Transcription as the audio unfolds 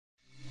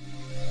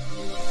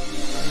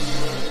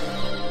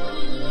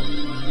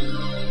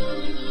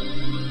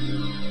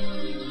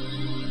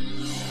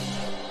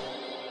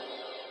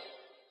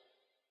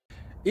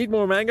Eat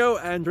more mango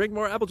and drink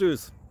more apple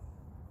juice.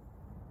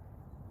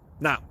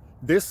 Now,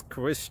 this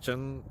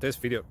video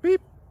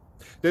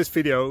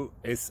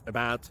is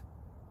about...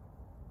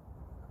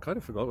 I kind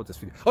of forgot what this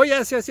video... Oh,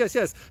 yes.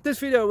 This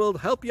video will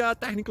help you out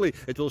technically.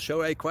 It will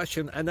show a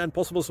question and then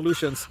possible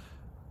solutions.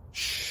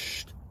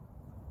 Shh.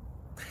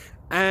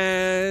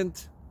 And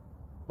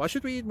why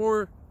should we eat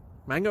more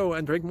mango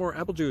and drink more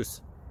apple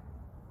juice?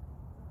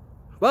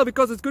 Well,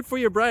 because it's good for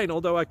your brain,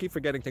 although I keep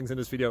forgetting things in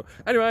this video.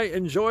 Anyway,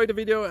 enjoy the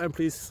video and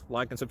please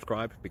like and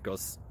subscribe,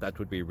 because that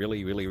would be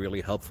really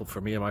helpful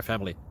for me and my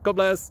family. God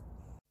bless!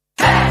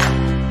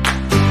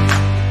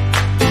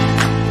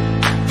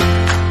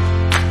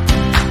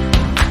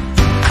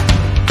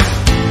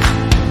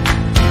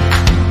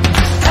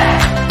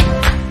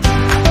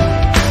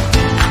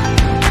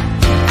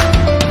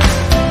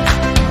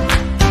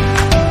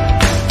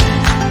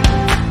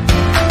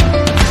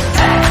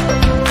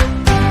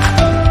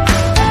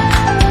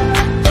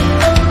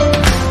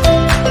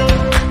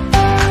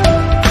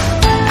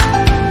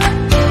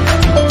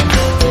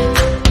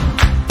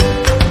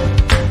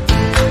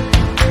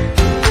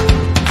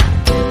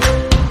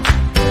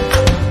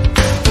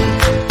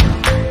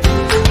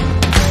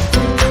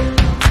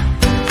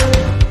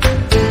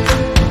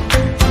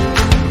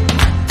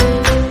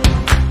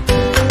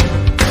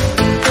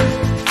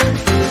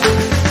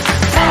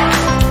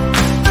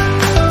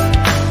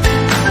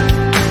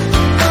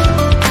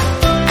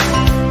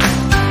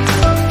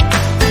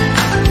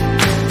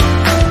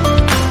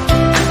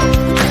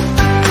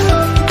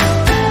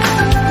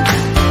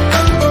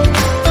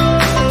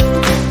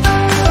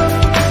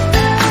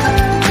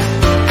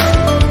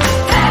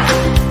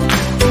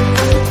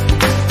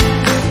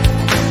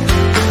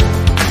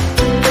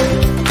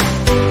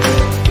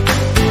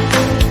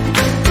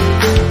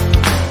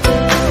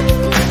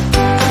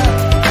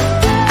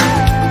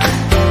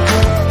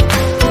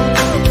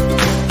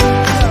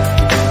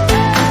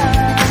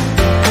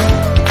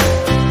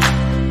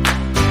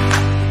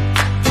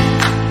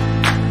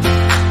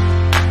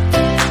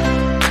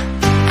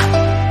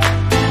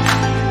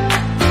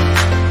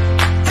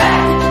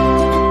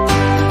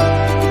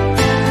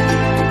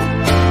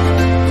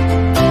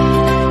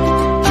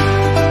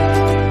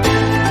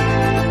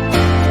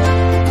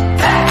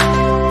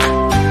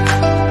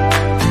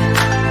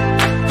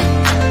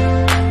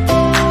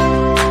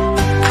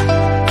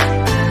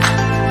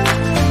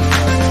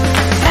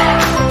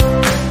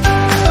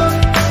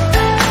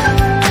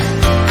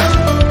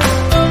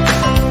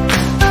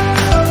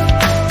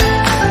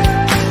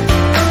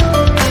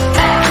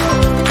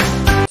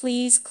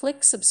 Please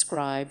click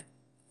subscribe.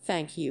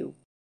 Thank you.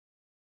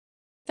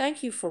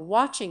 Thank you for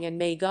watching, and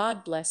may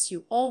God bless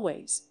you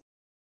always.